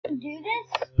do this?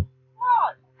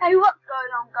 What? Hey, what's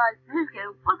going on, guys? Luke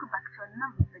here. Welcome back to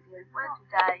another video. Where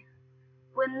today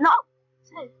we're not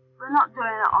doing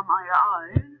it on my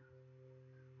own.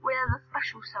 We have a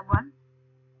special someone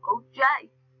called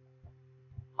Jay.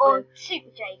 Or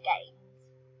Super J Games.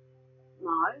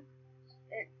 No,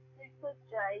 it's Super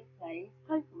J Plays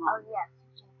Pokemon. Oh yeah,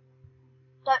 Super J.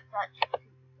 Don't touch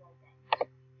Super J Games.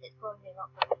 It's probably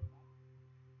not good.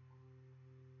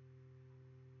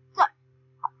 So,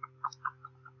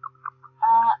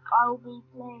 I'll be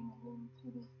playing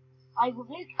TD5 with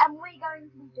Luke, and we're going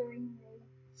to be doing the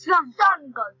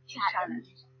Sun God Challenge.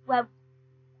 But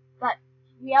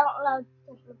we aren't allowed to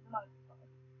take the money.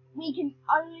 We can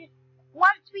only,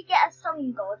 once we get a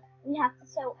Sun God, we have to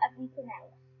sell everything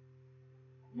else.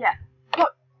 Yeah. Go.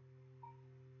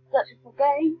 That's it for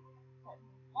game.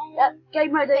 Yep.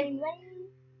 Game ready. Game ready.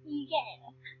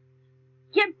 Yeah.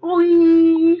 Yeah, boy.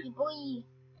 Yeah, boy.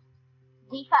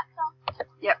 D-Factor.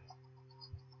 Yep.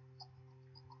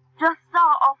 Just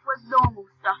start off with normal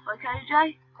stuff, okay,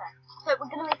 Jay? Okay. So we're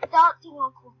going to be starting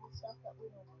off with the stuff that we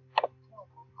normally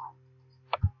have.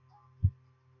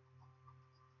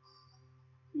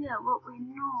 Yeah, what we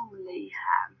normally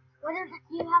have. Why don't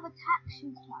you have a tax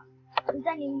shooter? Because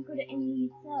then you can put it in the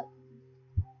circle.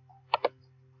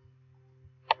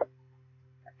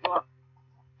 What?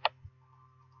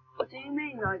 What do you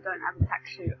mean I don't have a tax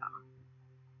shooter?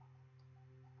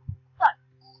 So,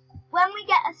 when we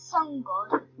get a Sun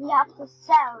God, we have to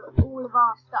sell all of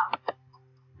our stuff.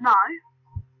 No.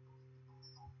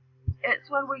 It's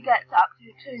when we get up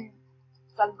to 2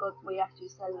 Sun Gods we have to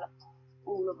sell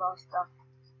all of our stuff.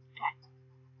 Okay.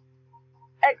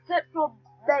 Except for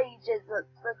mages,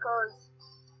 because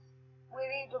we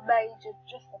need a mage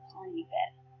just a tiny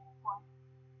bit. Why?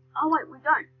 Oh wait, we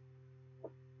don't.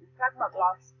 Plasma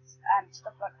blasts and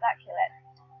stuff like that kill it.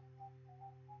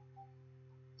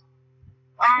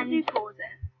 Why did you pause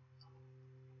it?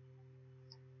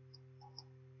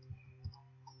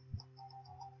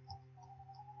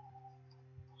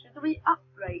 Should we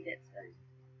upgrade it soon?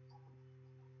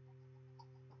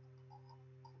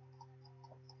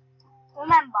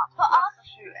 Remember, for us,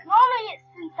 Shooting. normally it's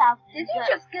 2,000. Did you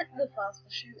just get the fast for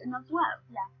shooting as well?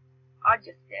 Yeah. I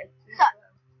just did. So,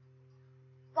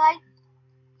 guys,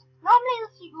 normally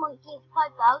the Super Monkey is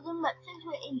 5,000, but since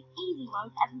we're in easy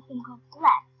mode, everything costs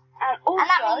less. And also, And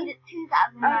that means it's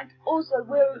 2,000. and also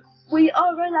we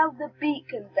are allowed the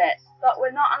beacon bits, but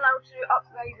we're not allowed to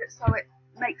upgrade it so it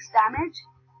makes damage.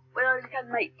 We only can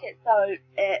make it so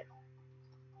it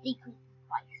Decreases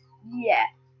price. yeah.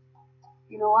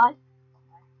 You know why?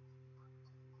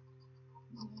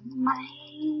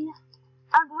 Money.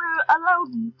 And we're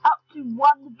allowed up to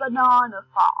 1 banana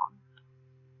farm.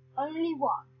 Only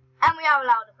one. And we are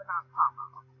allowed a banana farmer.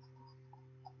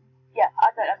 Yeah,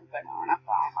 I don't have a banana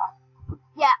farmer.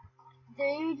 Yeah,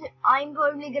 dude, I'm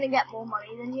probably going to get more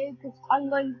money than you, because I'm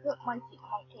going to put my Super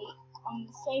Monkey on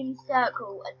the same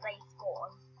circle as they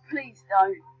spawn. Please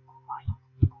don't. Fine.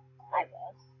 I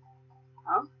will.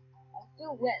 Huh? I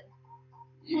still will.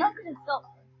 You're not going to stop me.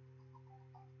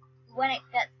 When it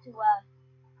gets to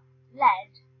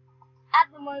lead, at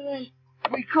the moment,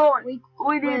 We can't. We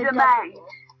need a mage.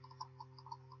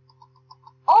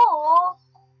 Or,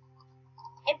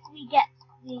 if we get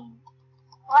the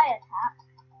fire attack,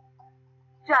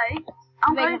 Jay,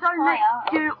 I'm going to donate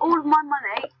you all of my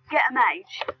money. Get a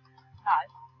mage. no,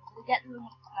 we get the, no,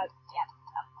 yeah,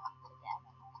 I'm going to get a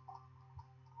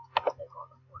mage. They've got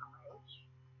the full mage.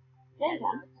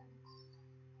 Yeah.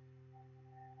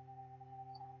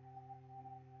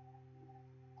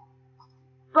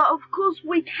 But of course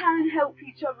we can help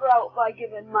each other out by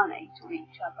giving money to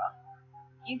each other.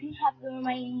 You can have the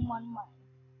remaining one money.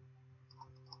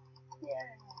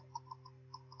 Yeah.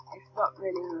 It's not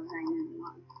really the remaining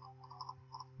one.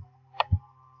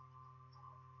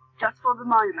 Just for the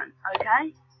moment,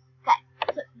 okay? Okay,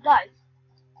 so guys,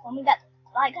 when we get,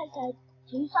 like I said,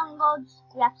 2 Sun Gods,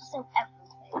 we have to sell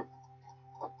everything.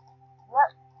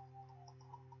 What?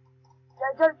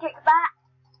 Don't kick back.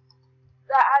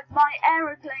 That has my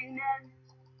aeroplane in.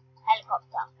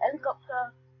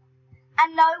 Helicopter.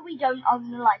 And no, we don't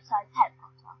own the life-size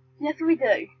helicopter. Yes, we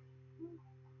do.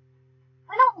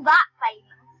 We're not that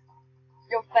famous.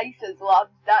 Your face is one,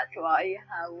 that's why,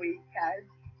 how we can.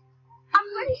 I'm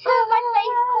pretty sure my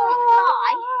face can't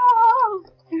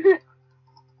fly.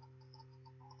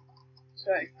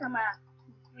 Sorry. Some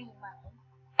free money.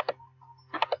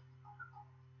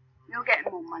 You're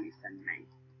getting more money than me.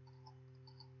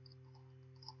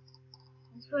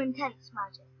 It's for intense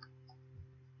magic.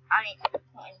 I mean,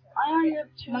 not intense. I only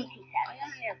have 2. Monkey sense. I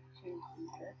only have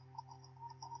 200.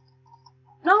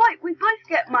 No, wait, we both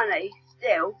get money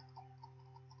still.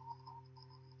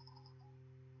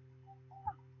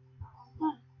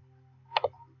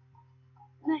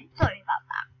 me. Sorry about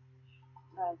that.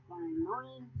 That's my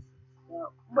annoyance.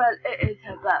 Well, it is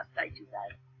her birthday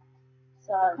today.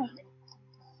 So,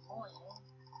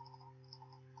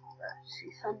 but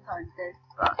she sometimes is,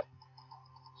 but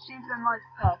she's a nice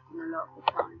person a lot of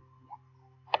the time.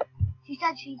 She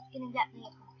said she's going to get me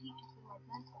a computer for my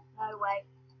birthday. No way.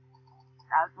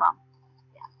 That was Mum.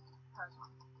 Yeah, that was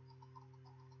Mum.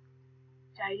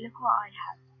 Jay, look what I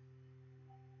have.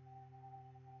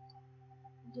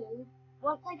 Dude,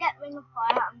 once I get Ring of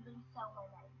Fire, I'm going to sell my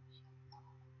mage.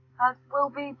 We'll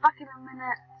be back in a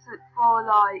minute for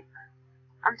like,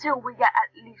 until we get at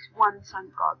least one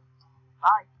sun god.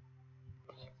 Bye.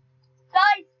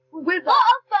 Guys, We've got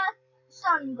our first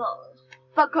sun god.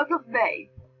 Because of me.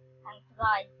 And because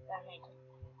I donated.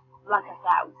 Like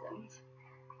 1,000.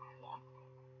 Yeah.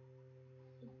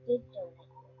 It did donate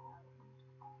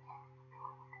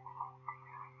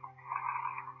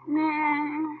 1,000.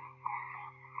 Meh.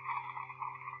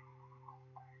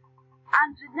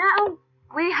 And now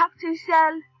we have to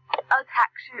sell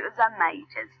attack shooters and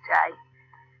mages, Jay.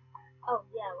 Oh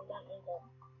yeah, we don't need them.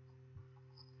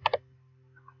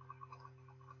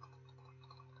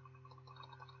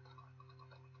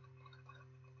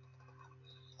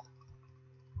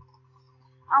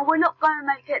 And we're not going to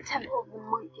make it Temple of the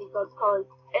Monkey God because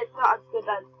it's not as good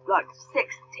as like 16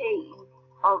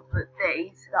 of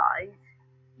these guys.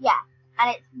 Yeah, and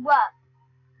it's worth,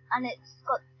 and it's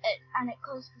got it, and it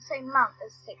costs the same amount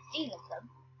as 16 of them.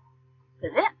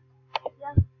 Is it?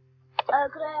 Yeah.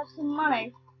 Could I have some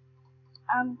money?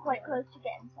 I'm quite close to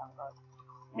getting some gold.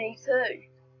 Me too.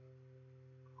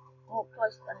 More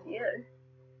close than you.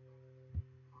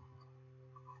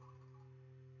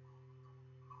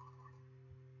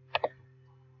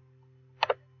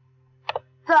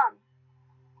 Done.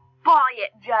 Buy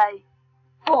it, Jay.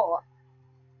 Four.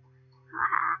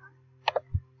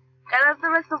 Can I have the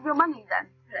rest of your money then,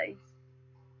 please?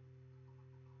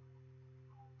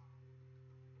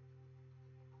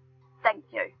 Thank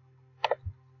you.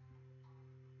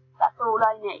 That's all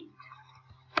I need.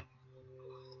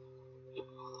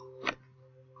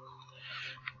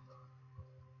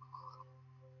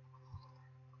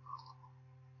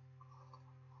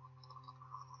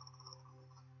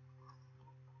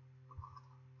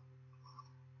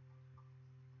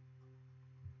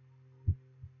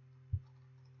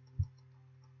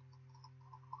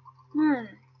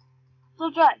 So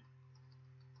Jay,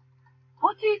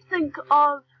 what do you think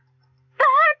of...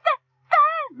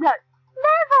 No,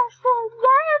 never say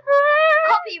never!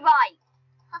 Copyright!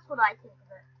 That's what I think of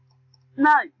it.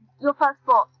 No, your first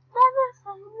thought. Never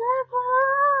say never!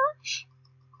 Shh!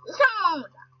 There's something wrong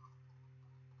with that.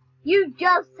 You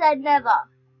just said never.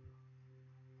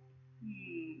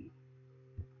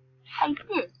 I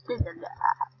didn't I?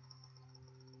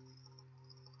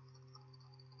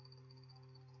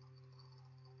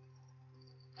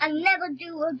 And never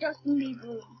do a Justin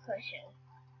Bieber impression.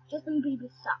 Justin Bieber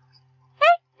sucks.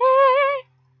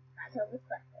 That's Elvis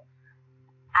Presley.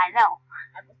 I know.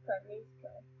 Elvis Presley is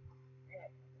good.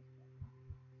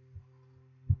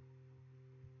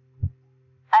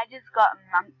 I just got a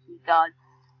monkey god.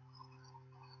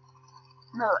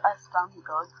 No, a sun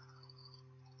god.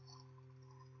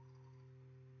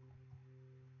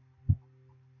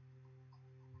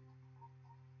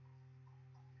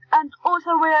 And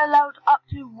also we're allowed up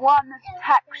to one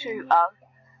attack shooter.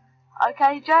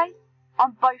 Okay, Jay?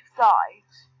 On both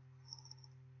sides.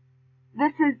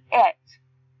 This is it.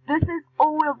 This is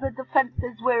all of the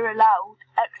defences we're allowed,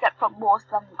 except for more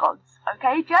sun gods.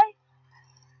 Okay, Jay?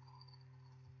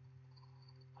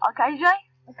 Okay, Jay?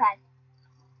 Okay.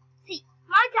 See,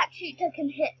 my attack shooter can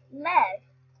hit lead.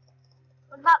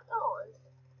 What about yours?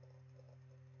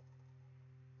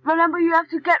 Remember you have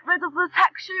to get rid of the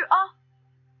attack shooter?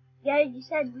 Yeah, you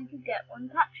said we could get one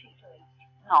attack shooter each.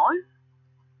 No.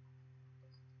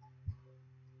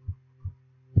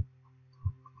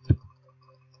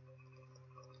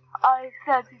 I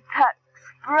said attack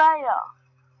sprayer.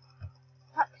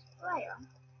 Attack sprayer?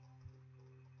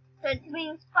 So it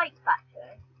means spike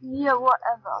factory? Yeah,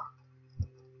 whatever.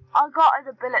 I got an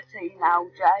ability now,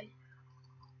 Jay.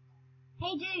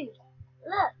 Hey dude,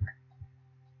 look.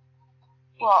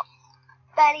 What?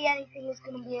 Barely anything is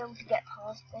going to be able to get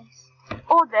past this.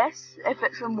 Or this, if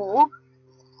it's a morgue.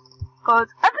 Cause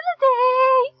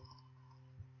ability!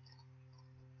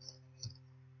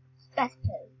 Best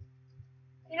two.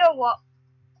 You know what?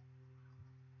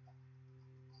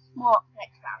 What?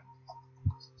 Next round.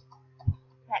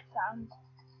 Next round.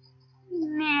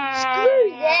 Nah. Screw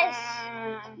this!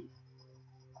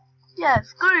 Yeah,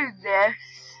 screw this.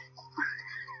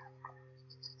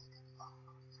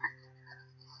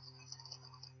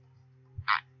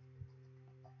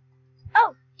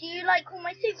 I call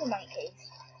my super monkeys?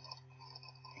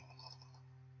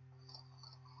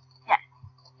 Yes.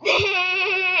 Do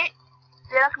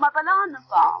you like my banana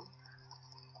farm?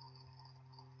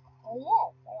 Oh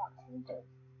yes, I actually do.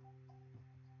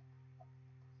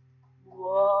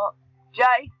 What?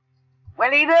 Jay, we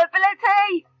need the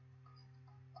ability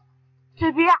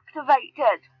to be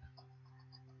activated.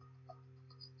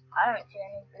 I don't see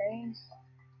any balloons.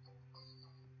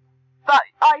 But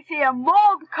I see a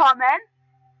mob coming.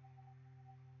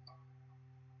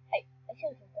 I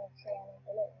seriously don't see any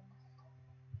balloons.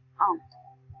 Oh.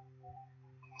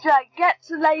 Jay, get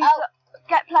to laser,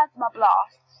 get plasma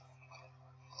blast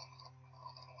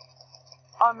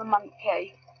on the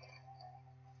monkey.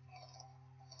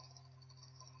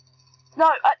 No,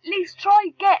 at least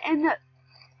try getting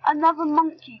another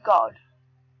monkey god.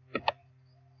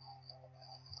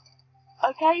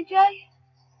 Okay, Jay?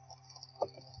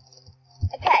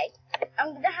 Okay,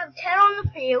 I'm going to have 10 on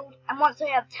the field, and once I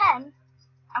have 10,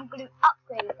 I'm going to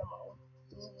upgrade them all.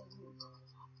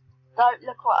 Don't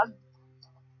look what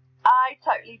I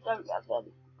totally don't have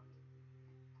them.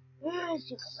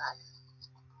 Super bad.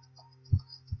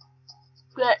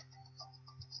 But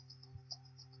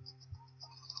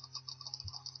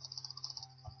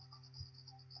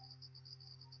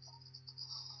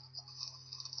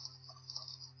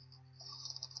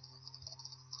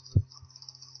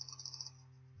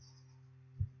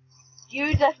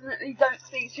you definitely don't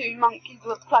see 2 monkeys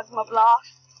with plasma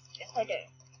blast. Yes, I do.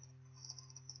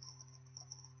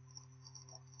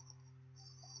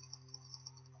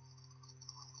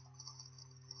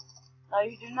 No,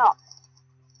 you do not.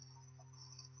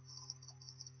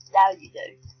 Now you do.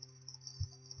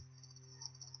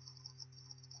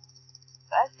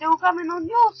 They're still coming on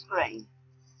your screen.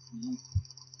 Mm-hmm.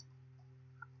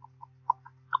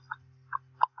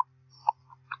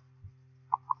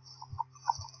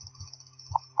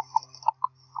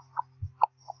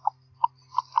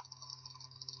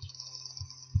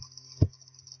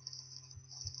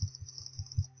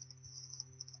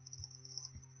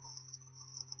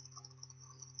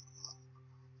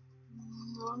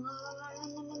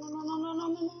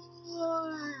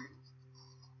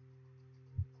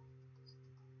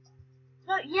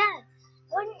 Not yes.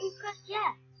 Why didn't you press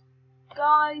yes?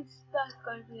 Guys, that's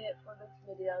going to be it for this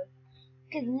video.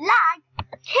 Because lag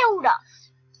killed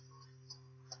us.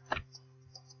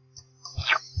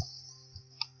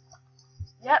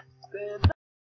 Yep, good.